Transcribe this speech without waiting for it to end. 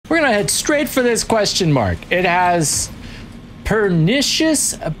gonna head straight for this question mark. It has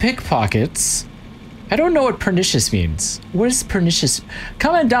pernicious pickpockets. I don't know what pernicious means. What is pernicious?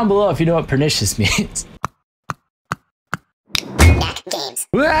 Comment down below if you know what pernicious means. Games.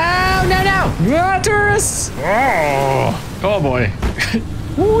 Wow, no, tourists! Oh boy.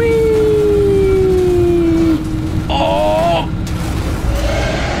 Whee! Oh!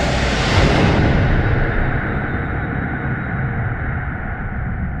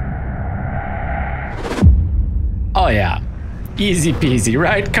 Oh yeah, easy peasy,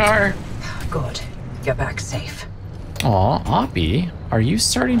 right, car? Good. You're back safe. Aw, Oppie, are you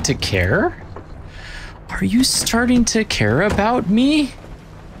starting to care? Are you starting to care about me?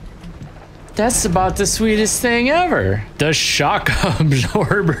 That's about the sweetest thing ever. The shock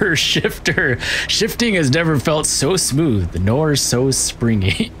absorber shifter. Shifting has never felt so smooth, nor so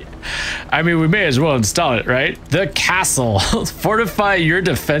springy. I mean, we may as well install it, right? The castle. Fortify your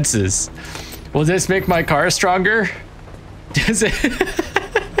defenses. Will this make my car stronger? Does it?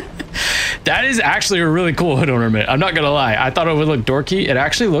 That is actually a really cool hood ornament. I'm not gonna lie. I thought it would look dorky. It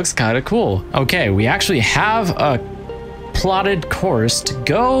actually looks kind of cool. Okay, we actually have a plotted course to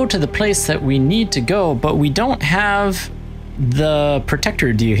go to the place that we need to go, but we don't have the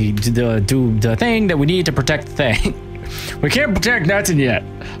protector the thing that we need to protect the thing. We can't protect nothing yet.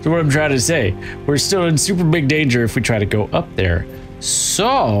 That's what I'm trying to say. We're still in super big danger if we try to go up there.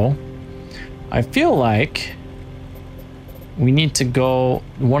 So I feel like we need to go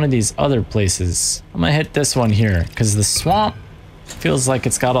one of these other places. I'm gonna hit this one here because the swamp feels like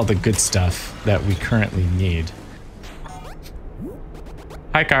it's got all the good stuff that we currently need.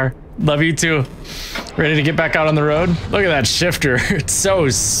 Hi, car. Love you too. Ready to get back out on the road? Look at that shifter. It's so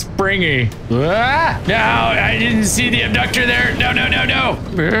springy. Ah! No, I didn't see the abductor there. No, no, no, no.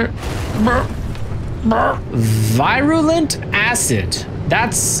 Virulent acid.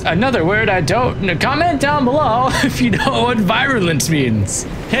 That's another word I don't know. Comment down below if you know what virulent means.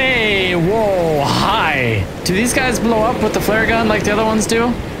 Hey, whoa, hi. Do these guys blow up with the flare gun like the other ones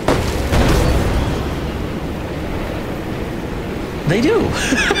do? They do.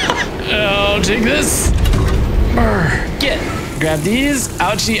 I'll take this. Get. Grab these.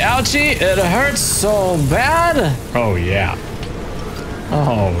 Ouchie, ouchie. It hurts so bad. Oh, yeah.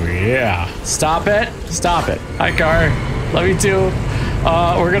 Oh, yeah. Stop it. Stop it. Hi, car. Love you too.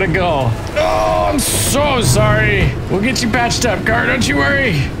 We're gonna go. Oh, I'm so sorry. We'll get you patched up, car. Don't you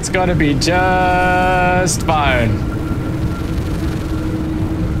worry. It's gonna be just fine.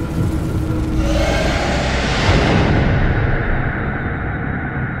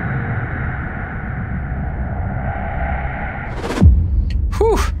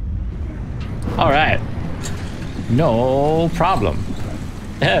 Whew. All right. No problem.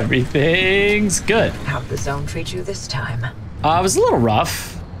 Everything's good. How'd the zone treat you this time? It was a little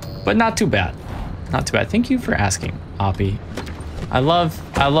rough, but not too bad. Not too bad. Thank you for asking, Oppie. I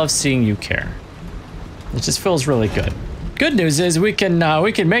love seeing you care. It just feels really good. Good news is we can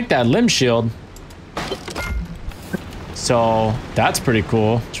make that limb shield. So that's pretty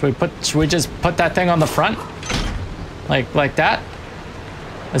cool. Should we just put that thing on the front? Like that?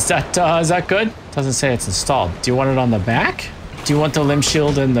 Is that good? Doesn't say it's installed. Do you want it on the back? Do you want the limb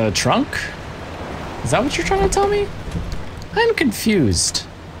shield in the trunk? Is that what you're trying to tell me? I'm confused.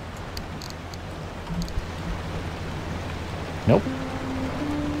 Nope.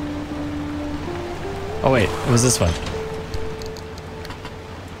 Oh wait, it was this one.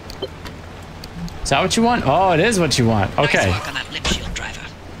 Is that what you want? Oh, it is what you want. Okay. Nice work on that limb shield, driver.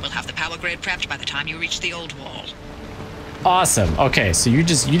 We'll have the power grid prepped by the time you reach the old wall. Awesome. Okay, so you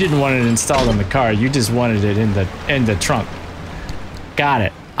didn't want it installed in the car. You just wanted it in the trunk. Got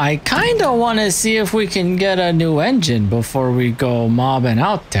it. I kind of want to see if we can get a new engine before we go mobbing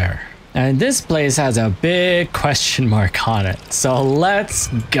out there. And this place has a big question mark on it. So let's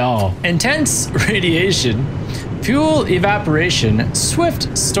go. Intense radiation, fuel evaporation,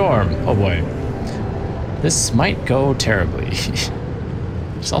 swift storm. Oh boy. This might go terribly.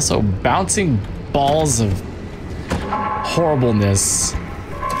 There's also bouncing balls of horribleness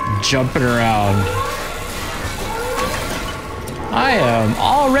jumping around. I am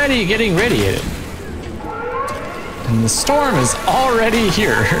already getting radiated. And the storm is already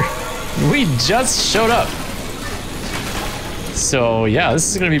here. We just showed up. So yeah, this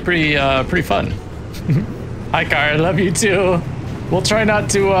is gonna be pretty fun. Hi, car, I love you too. We'll try not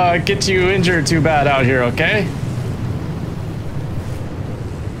to get you injured too bad out here, okay?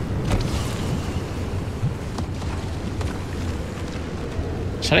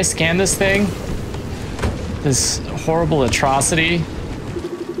 Should I scan this thing? This horrible atrocity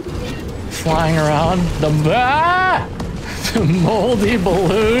flying around. Moldy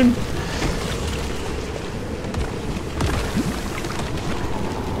balloon.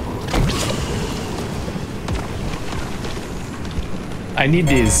 I need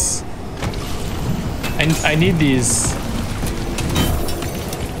these. I need these.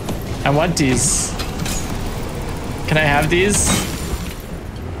 I want these. Can I have these?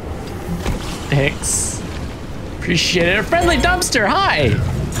 Thanks. Appreciate it. A friendly dumpster. Hi.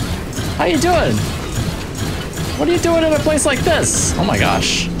 How you doing? What are you doing in a place like this? Oh my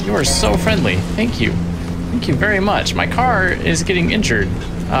gosh. You are so friendly. Thank you. Thank you very much. My car is getting injured.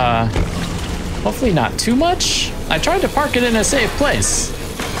 Hopefully not too much. I tried to park it in a safe place.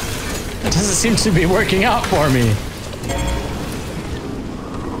 That doesn't seem to be working out for me.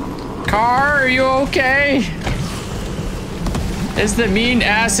 Car, are you okay? Is the mean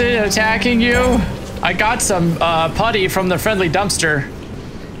acid attacking you? I got some putty from the friendly dumpster.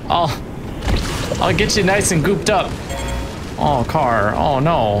 I'll get you nice and gooped up. Oh, car. Oh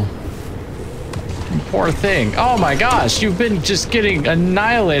no. Poor thing. Oh my gosh, you've been just getting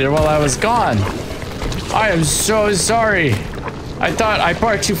annihilated while I was gone. I am so sorry. I thought I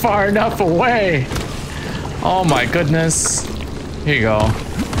parked you far enough away. Oh my goodness. Here you go.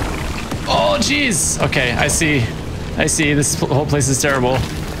 Oh jeez. Okay, I see. I see. This whole place is terrible.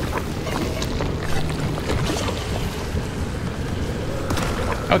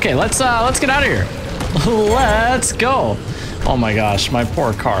 Okay, let's get out of here. Let's go. Oh my gosh, my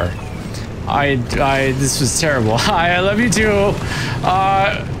poor car. This was terrible. Hi, I love you too.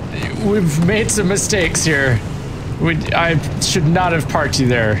 We've made some mistakes here. I should not have parked you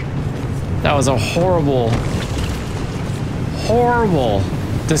there. That was a horrible, horrible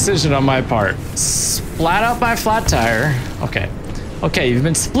decision on my part. Splat out my flat tire. Okay. Okay, you've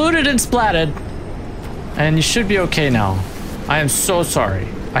been splooted and splatted. And you should be okay now. I am so sorry.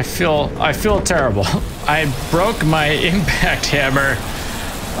 I feel terrible. I broke my impact hammer.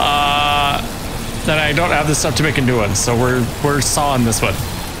 Then I don't have the stuff to make a new one, so we're sawing this one.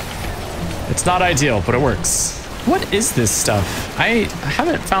 It's not ideal, but it works. What is this stuff? I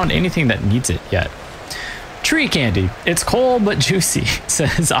haven't found anything that needs it yet. Tree candy. It's cold but juicy,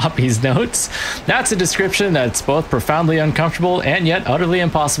 says Oppie's notes. That's a description that's both profoundly uncomfortable and yet utterly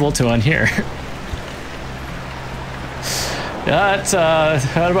impossible to unhear. That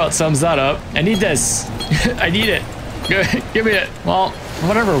about sums that up. I need this. I need it. Give me it. Well,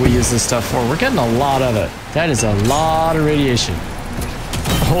 whatever we use this stuff for, we're getting a lot of it. That is a lot of radiation.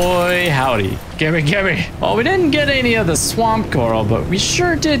 Hoy howdy. Gimme, gimme. Well, we didn't get any of the swamp coral, but we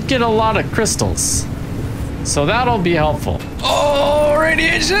sure did get a lot of crystals. So that'll be helpful. Oh,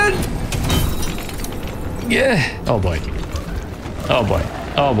 radiation! Yeah. Oh boy. Oh boy.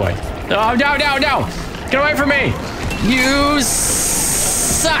 Oh boy. Oh, no, no, no! Get away from me! You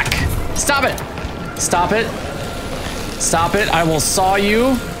suck! Stop it! Stop it. Stop it. I will saw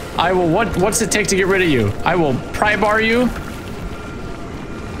you. I will, what's it take to get rid of you? I will pry bar you.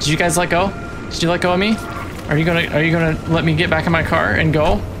 Did you guys let go? Did you let go of me? Are you gonna let me get back in my car and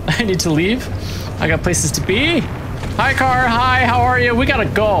go? I need to leave. I got places to be. Hi car, hi, how are you? We gotta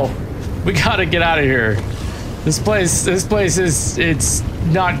go. We gotta get out of here. This place is, it's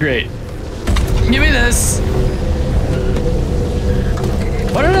not great. Give me this.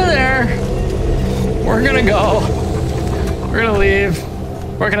 Put it in there. We're gonna go. We're gonna leave.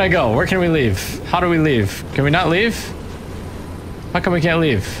 Where can I go? Where can we leave? How do we leave? Can we not leave? How come we can't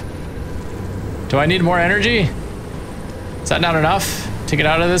leave? Do I need more energy? Is that not enough to get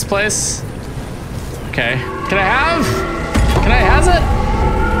out of this place? Okay. Can I have? Can I has it?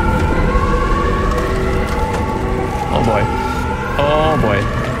 Oh boy. Oh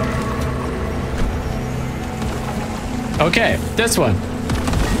boy. Okay, this one.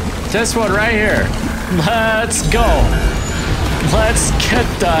 This one right here. Let's go. Let's get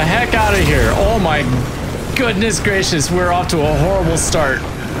the heck out of here. Oh my goodness gracious, we're off to a horrible start.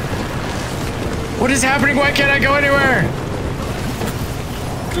 What is happening? Why can't I go anywhere?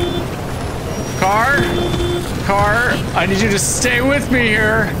 Car? Car? I need you to stay with me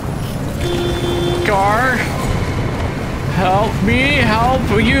here. Car? Help me help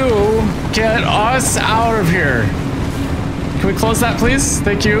you get us out of here. Can we close that, please?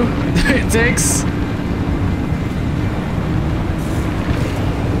 Thank you. Thanks.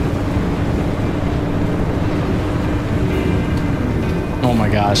 Oh my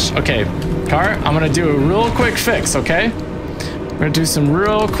gosh. Okay, car, I'm gonna do a real quick fix, okay? We're gonna do some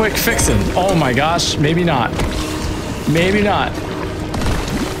real quick fixing. Oh my gosh, maybe not. Maybe not.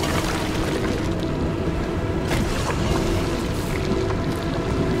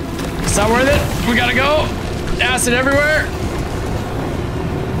 It's not worth it. We gotta go. Acid everywhere.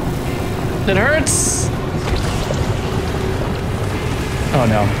 It hurts. Oh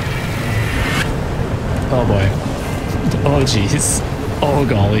no. Oh boy. Oh jeez. Oh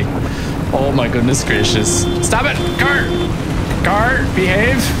golly. Oh my goodness gracious. Stop it! Car! Car!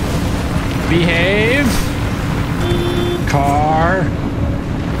 Behave! Behave! Car!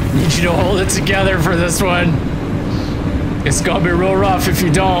 Need you to hold it together for this one. It's gonna be real rough if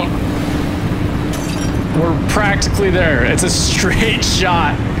you don't. We're practically there. It's a straight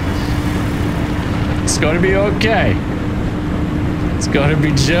shot. It's gonna be okay. It's gonna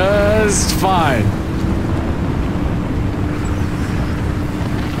be just fine.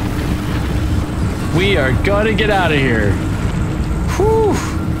 We are gonna get out of here. Whew.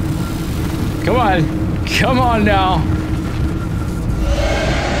 Come on. Come on now.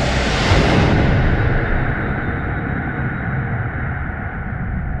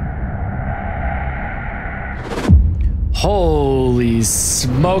 Holy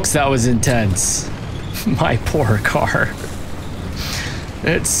smokes, that was intense. My poor car.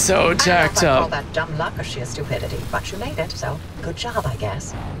 It's so jacked I up. call that dumb luck or sheer stupidity, but you made it, so good job, I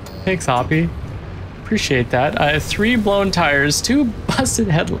guess. Thanks, Hoppy. Appreciate that. 3 blown tires, 2 busted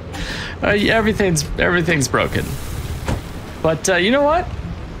headlights. Everything's broken. But you know what?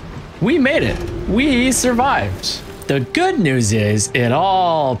 We made it. We survived. The good news is it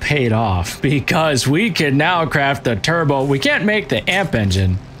all paid off because we can now craft the turbo. We can't make the amp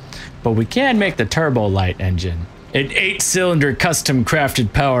engine, but we can make the turbo light engine. An 8-cylinder custom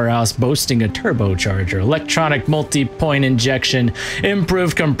crafted powerhouse boasting a turbocharger, electronic multi-point injection,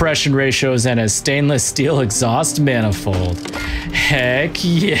 improved compression ratios, and a stainless steel exhaust manifold. Heck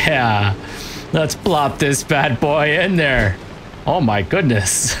yeah. Let's plop this bad boy in there. Oh my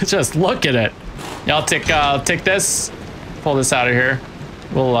goodness. Just look at it. I'll take this, pull this out of here.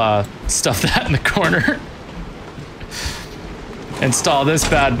 We'll stuff that in the corner. Install this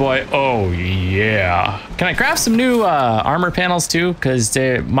bad boy. Oh yeah. Can I craft some new armor panels too? Because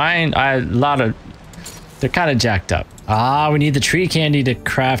they're kind of jacked up. Ah, we need the tree candy to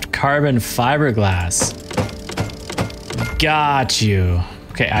craft carbon fiberglass. Got you.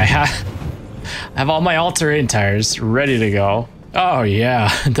 Okay, I have all my all-terrain tires ready to go. Oh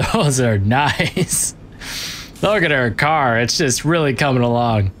yeah, those are nice. Look at our car. It's just really coming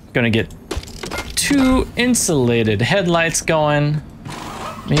along. Gonna get 2 insulated headlights going.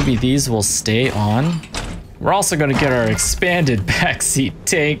 Maybe these will stay on. We're also gonna get our expanded backseat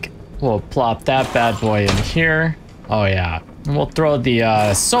tank. We'll plop that bad boy in here. Oh yeah. And we'll throw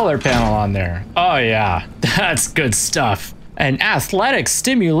the solar panel on there. Oh yeah, that's good stuff. An athletic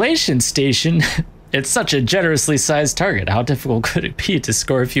stimulation station. It's such a generously sized target. How difficult could it be to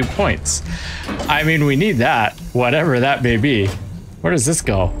score a few points? I mean, we need that, whatever that may be. Where does this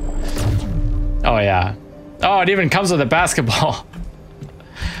go? Oh yeah. Oh, it even comes with a basketball.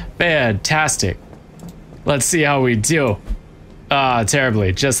 Fantastic. Let's see how we do. Ah,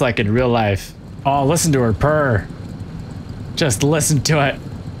 terribly, just like in real life. Oh, listen to her purr. Just listen to it.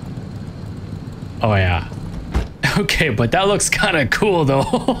 Oh yeah. Okay, but that looks kind of cool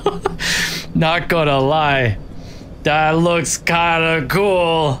though. Not gonna lie. That looks kind of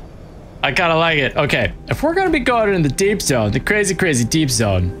cool. I kind of like it. Okay, if we're gonna be going in the deep zone, the crazy, crazy deep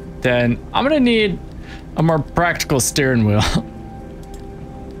zone, then I'm gonna need a more practical steering wheel.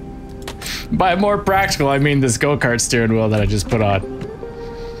 By more practical, I mean this go-kart steering wheel that I just put on.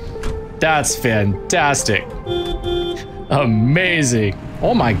 That's fantastic. Amazing.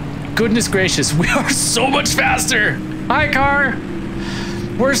 Oh my goodness gracious, we are so much faster. Hi, car.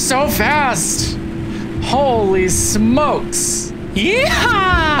 We're so fast. Holy smokes.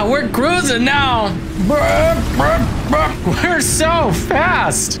 Yeah, we're cruising now. We're so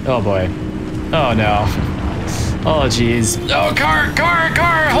fast. Oh boy. Oh no. Oh geez. Oh, car.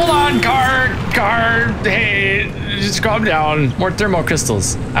 Hold on, car. Hey, just calm down. More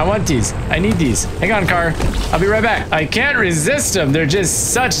thermocrystals. I want these. I need these. Hang on, car. I'll be right back. I can't resist them. They're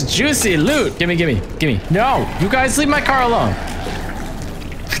just such juicy loot. Gimme. No, you guys leave my car alone.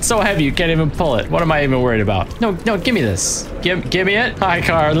 It's so heavy you can't even pull it. What am I even worried about? No, give me this. Give me it. Hi,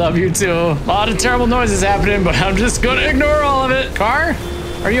 car. Love you too. A lot of terrible noises happening, but I'm just gonna ignore all of it. Car,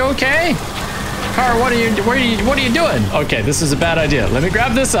 are you okay? Car, what are you doing? Okay, this is a bad idea. Let me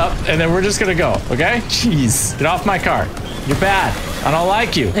grab this up and then we're just gonna go, okay? Jeez, get off my car. You're bad. I don't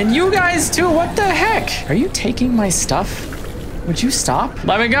like you. And you guys too, what the heck? Are you taking my stuff? Would you stop?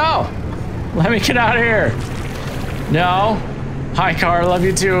 Let me go. Let me get out of here. No. Hi, car, love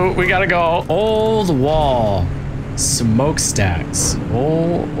you too. We gotta go. Old wall. Smokestacks.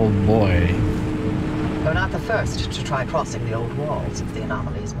 Oh boy. You're not the first to try crossing the old walls if the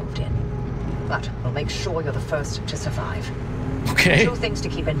anomalies moved in. But we'll make sure you're the first to survive. Okay. 2 things to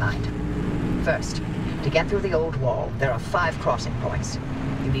keep in mind. First, To get through the old wall, there are 5 crossing points.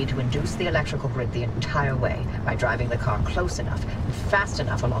 You need to induce the electrical grid the entire way by driving the car close enough and fast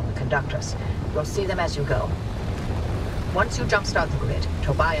enough along the conductors. You'll see them as you go. Once you jumpstart the grid,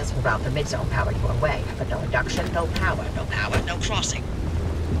 Tobias will route the mid-zone power your way, but no induction, no power. No power, no crossing.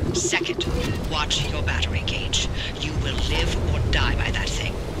 Second, watch your battery gauge. You will live or die by that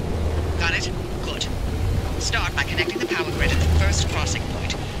thing. Got it? Good. Start by connecting the power grid at the first crossing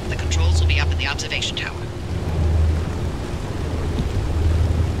point. The controls will be up in the observation tower.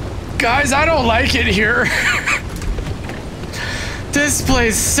 Guys, I don't like it here. This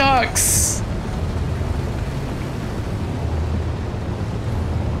place sucks.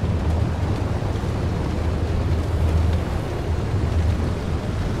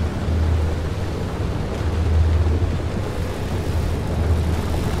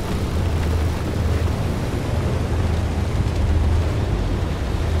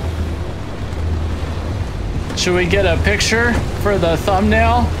 Should we get a picture for the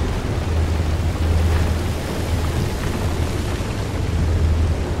thumbnail?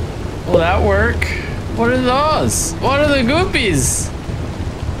 Will that work? What are those? What are the goopies?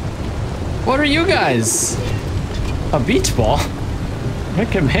 What are you guys? A beach ball?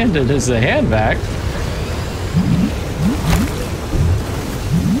 Recommended as a handbag.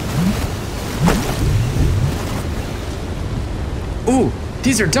 Ooh,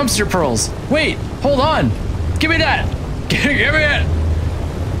 these are dumpster pearls. Wait, hold on. Give me that. Give me it.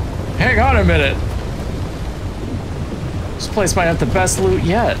 Hang on a minute. This place might have the best loot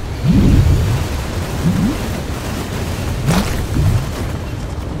yet.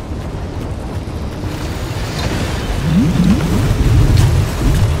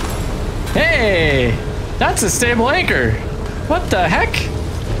 Hey, that's a stable anchor. What the heck?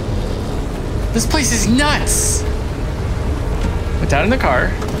 This place is nuts. Put that in the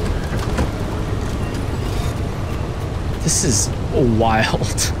car. This is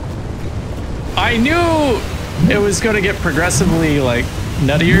wild. I knew it was going to get progressively like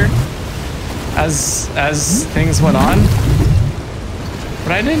nuttier as things went on,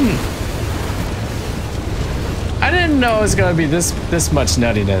 but I didn't know it was going to be this much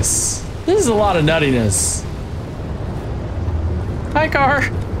nuttiness. This is a lot of nuttiness. Hi, car.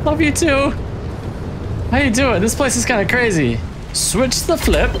 Love you too. How you doing? This place is kind of crazy. Switch the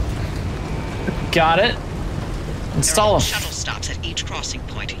flip. Got it. Install a shuttle stops at each crossing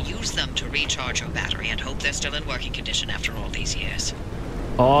point. Use them to recharge your battery and hope they're still in working condition after all these years.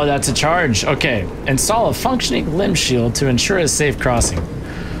 Oh, that's a charge. Okay. Install a functioning limb shield to ensure a safe crossing.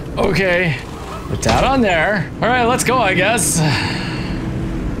 Okay. Put that on there. All right, let's go, I guess.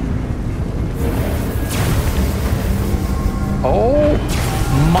 Oh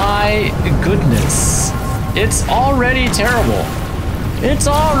my goodness. It's already terrible. It's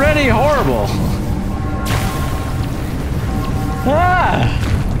already horrible. Ah!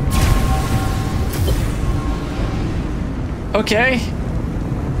 Okay.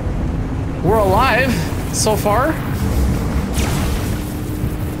 We're alive so far.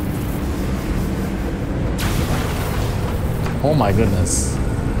 Oh my goodness.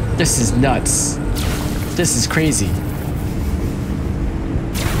 This is nuts. This is crazy.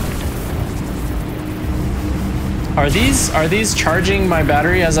 Are these charging my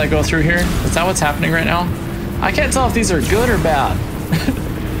battery as I go through here? Is that what's happening right now? I can't tell if these are good or bad.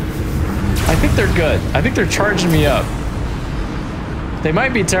 I think they're good. I think they're charging me up. They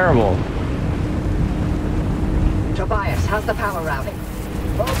might be terrible. Tobias, how's the power routing?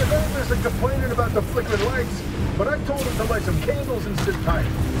 Well, the guy isn't complaining about the flickering lights, but I told him to light some candles and sit tight.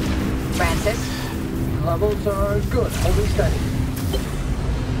 Francis? Levels are good, holding steady.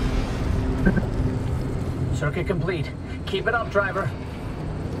 Circuit complete. Keep it up, driver.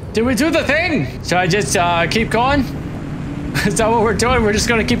 Did we do the thing? Should I just keep going? Is that what we're doing? We're just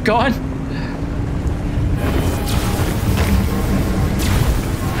gonna keep going?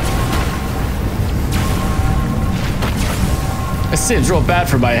 This seems real bad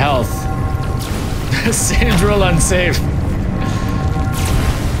for my health. This seems real unsafe.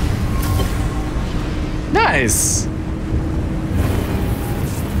 Nice.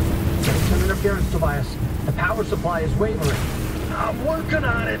 Getting some interference, Tobias. The power supply is wavering. I'm working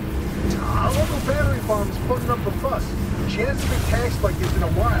on it. Our local battery farm is putting up a fuss. She hasn't been taxed like this in a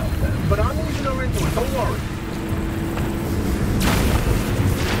while, but I'm easing her into it, don't worry.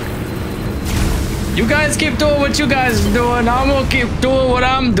 You guys keep doing what you guys are doing. I'm gonna keep doing what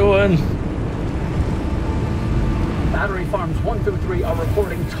I'm doing. Battery farms 1 through 3 are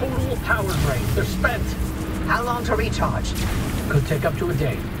reporting total power drain. They're spent. How long to recharge? Could take up to a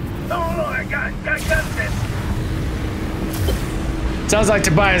day. No, I got this. Sounds like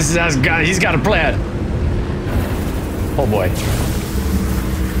Tobias has got a plan. Oh boy.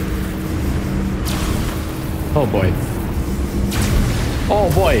 Oh boy. Oh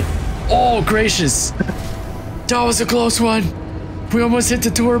boy. Oh gracious. That was a close one. We almost hit the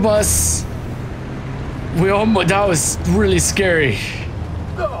tour bus. That was really scary.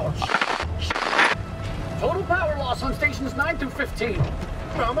 Oh, total power loss on stations 9 through 15.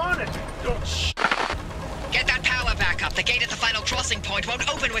 I'm on it. Oh, Get that power back up. The gate at the final crossing point won't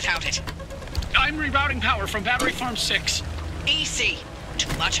open without it. I'm rerouting power from Battery Farm 6. Easy.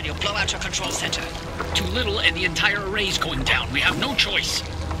 Too much and you'll blow out your control center. Too little and the entire array's going down. We have no choice.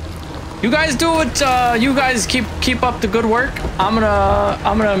 You guys do it. You guys keep up the good work. I'm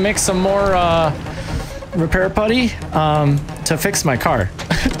gonna make some more repair putty to fix my car.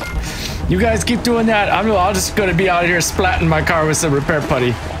 You guys keep doing that. I'm just gonna be out here splatting my car with some repair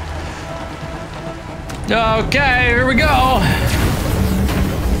putty. Okay, here we go.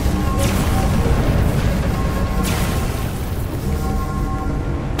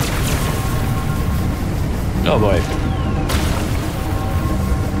 Oh boy.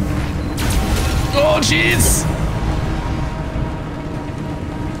 Oh jeez.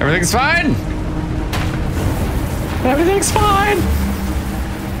 Everything's fine. Everything's fine.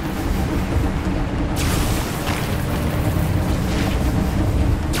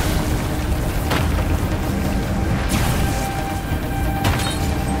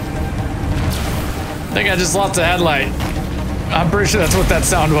 I think I just lost a headlight. I'm pretty sure that's what that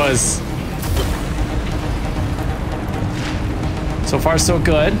sound was. So far, so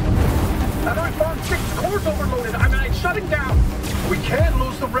good. Battery Farm 6 core's overloaded. I mean, it's shutting down. We can't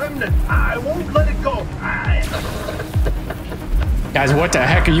lose the remnant. I won't let it go. Guys, what the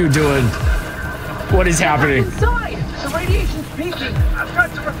heck are you doing? What is happening? Inside! The radiation's peaking. I've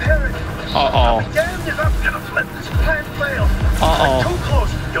got to repair it. Uh-oh. Damned if I'm gonna let this plan fail. Uh-oh. Too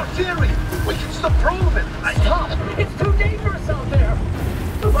close. Your theory. We can still prove it. Stop. It's too dangerous out there.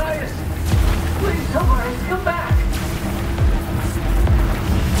 Tobias. Please, Tobias, come back.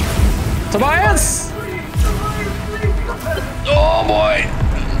 Tobias! Please, Tobias, please come back. Oh boy!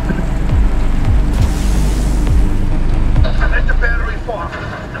 I'm at the battery farm.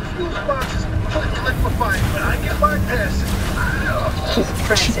 The fuse box is fully liquefied, but I can bypass it.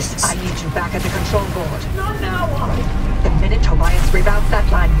 Francis, I need you back at the control board. Not now. The minute Tobias reroutes that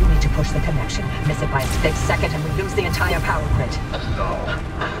line, you need to push the connection. Miss it by a split second and we lose the entire power grid.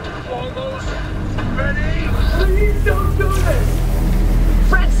 Almost ready. Please don't do this.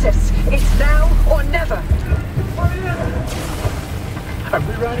 Francis, it's now or never. I'm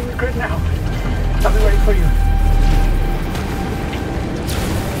rerouting the grid now. I'll be ready for you.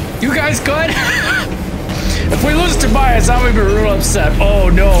 You guys good? If we lose Tobias, I'm gonna be real upset. Oh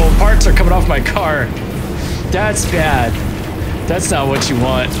no, parts are coming off my car. That's bad. That's not what you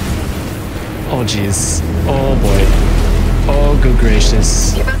want. Oh jeez. Oh boy. Oh good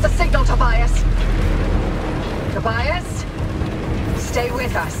gracious. Give us a signal, Tobias. Tobias, stay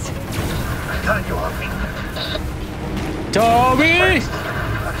with us. I got you on me. Toby!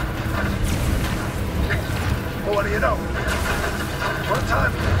 Well, what do you know? One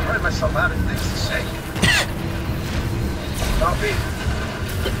time, I find myself out of things to say. Toby,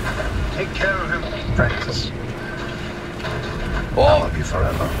 take care of him, Francis. I love you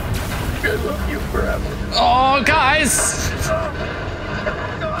forever. I love you forever. Oh guys!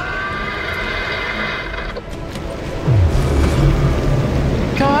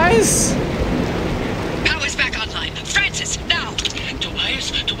 Guys? Power's back online. Francis, now!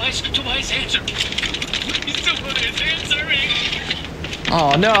 Tobias, answer. Someone is answering.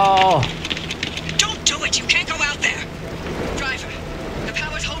 Oh no! Don't do it! You can't go out there! Driver, the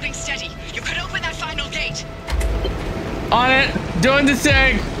power's holding steady. You could open that final gate. On it! Doing the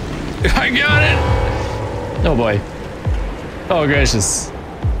thing! I got it! Oh boy. Oh gracious.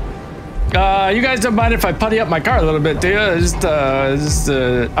 You guys don't mind if I putty up my car a little bit, do you?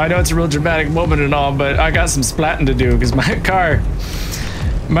 I know it's a real dramatic moment and all, but I got some splatting to do because my car,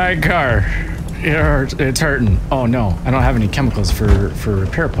 it's hurting. Oh no, I don't have any chemicals for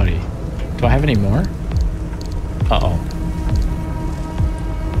repair putty. Do I have any more? Uh-oh.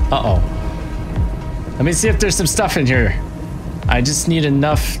 Uh-oh. Let me see if there's some stuff in here. I just need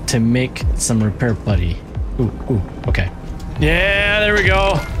enough to make some repair putty. Ooh, okay. Yeah, there we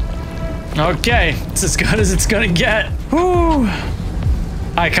go. Okay, it's as good as it's gonna get. Whoo!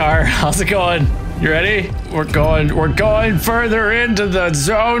 Hi, car. How's it going? You ready? We're going further into the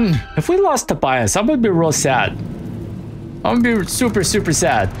zone. If we lost Tobias, I'm gonna be real sad. I'm gonna be super, super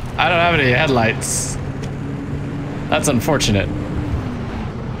sad. I don't have any headlights. That's unfortunate.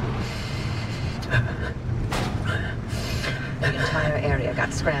 The entire area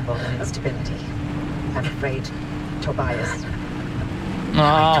got scrambled in instability. I'm afraid Tobias.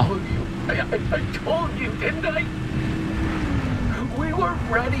 I Oh, told you. I told you, didn't I? We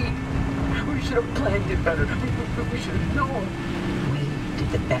weren't ready. We should have planned it better. We should have known. We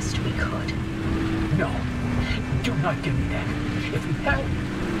did the best we could. No. Do not give me that. If we had,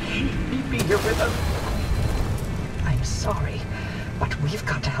 he'd be here with us. I'm sorry, but we've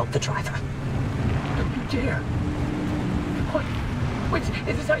got to help the driver. Don't you dare. What? Wait,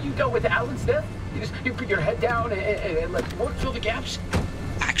 is this how you dealt with Alan's death? You put your head down and let work fill the gaps?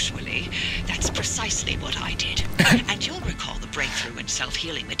 Actually, that's precisely what I did. And you'll recall the breakthrough in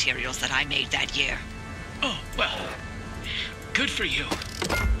self-healing materials that I made that year. Oh, well, good for you.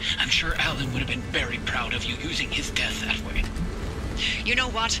 I'm sure Alan would have been very proud of you using his death that way. You know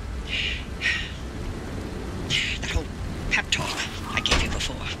what? That whole pep talk I gave you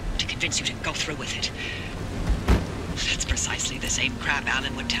before to convince you to go through with it. That's precisely the same crap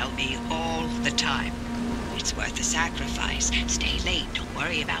Alan would tell me all the time. It's worth the sacrifice. Stay late, don't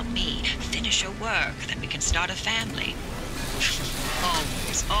worry about me. Finish your work, then we can start a family.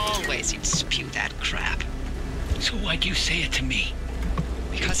 Always he'd spew that crap. So why'd you say it to me?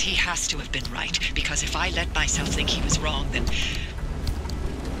 Because he has to have been right. Because if I let myself think he was wrong, then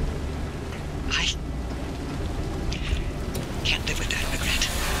I can't live with that regret.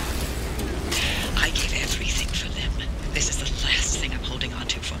 I gave everything for Lim. This is the last thing I'm holding on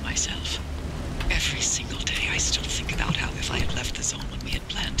to for myself. Every single day I still think about how if I had left the zone when we had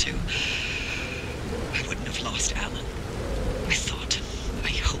planned to, I wouldn't have lost Alan. I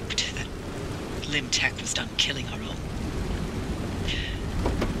hoped that Lim Tech was done killing our own.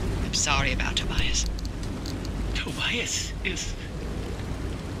 I'm sorry about Tobias. Tobias was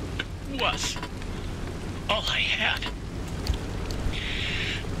all I had.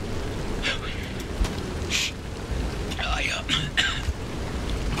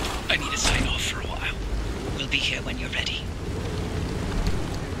 I need to sign off for a while. We'll be here when you're ready.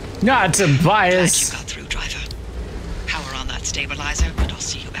 not Glad you Tobias. got through, driver. Power on that stabilizer, and I'll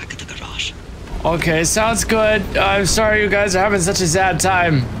see you back at the garage. Okay, sounds good. I'm sorry you guys are having such a sad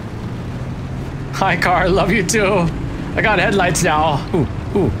time. Hi, car. Love you too. I got headlights now.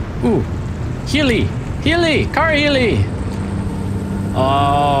 Ooh. Healy. Car Healy.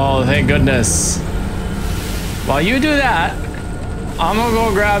 Oh, thank goodness. While you do that, I'm gonna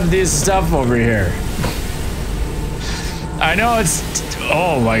go grab this stuff over here. I know it's...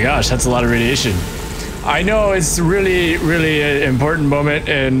 Oh my gosh, that's a lot of radiation. I know it's really an important moment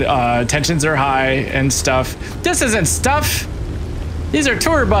and tensions are high and stuff. This isn't stuff. These are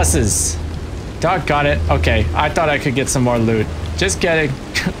tour buses. Doggone it. Okay, I thought I could get some more loot. Just kidding.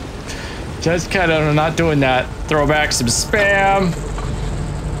 Just kidding, I'm not doing that. Throw back some spam.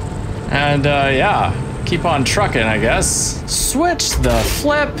 And yeah, keep on trucking, I guess. Switch the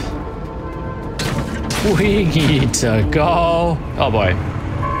flip. We need to go. Oh boy.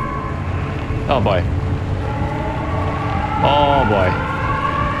 Oh boy. Oh boy.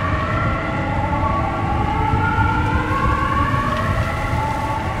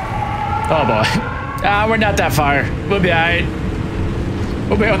 Oh boy. Ah, we're not that far. We'll be alright.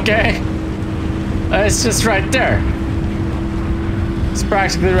 We'll be okay. It's just right there. It's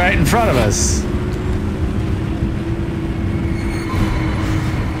practically right in front of us.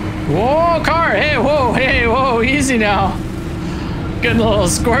 Whoa, car! Hey, whoa, easy now. Getting a little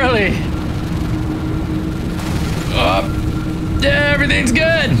squirrely. Oh, yeah, everything's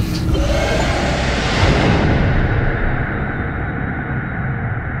good.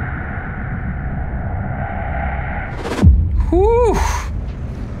 Whew.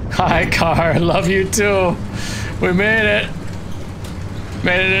 Hi, car. Love you too. We made it.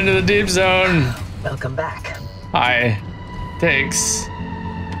 Made it into the deep zone. Welcome back. Hi. Thanks.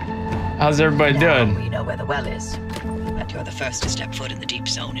 How's everybody Now doing? we know where the well is. And you're the first to step foot in the deep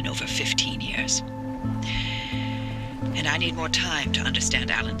zone in over 15 years. And I need more time to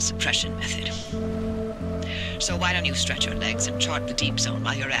understand Alan's suppression method. So why don't you stretch your legs and chart the deep zone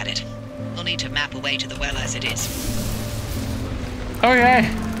while you're at it? We'll need to map a way to the well as it is. Okay.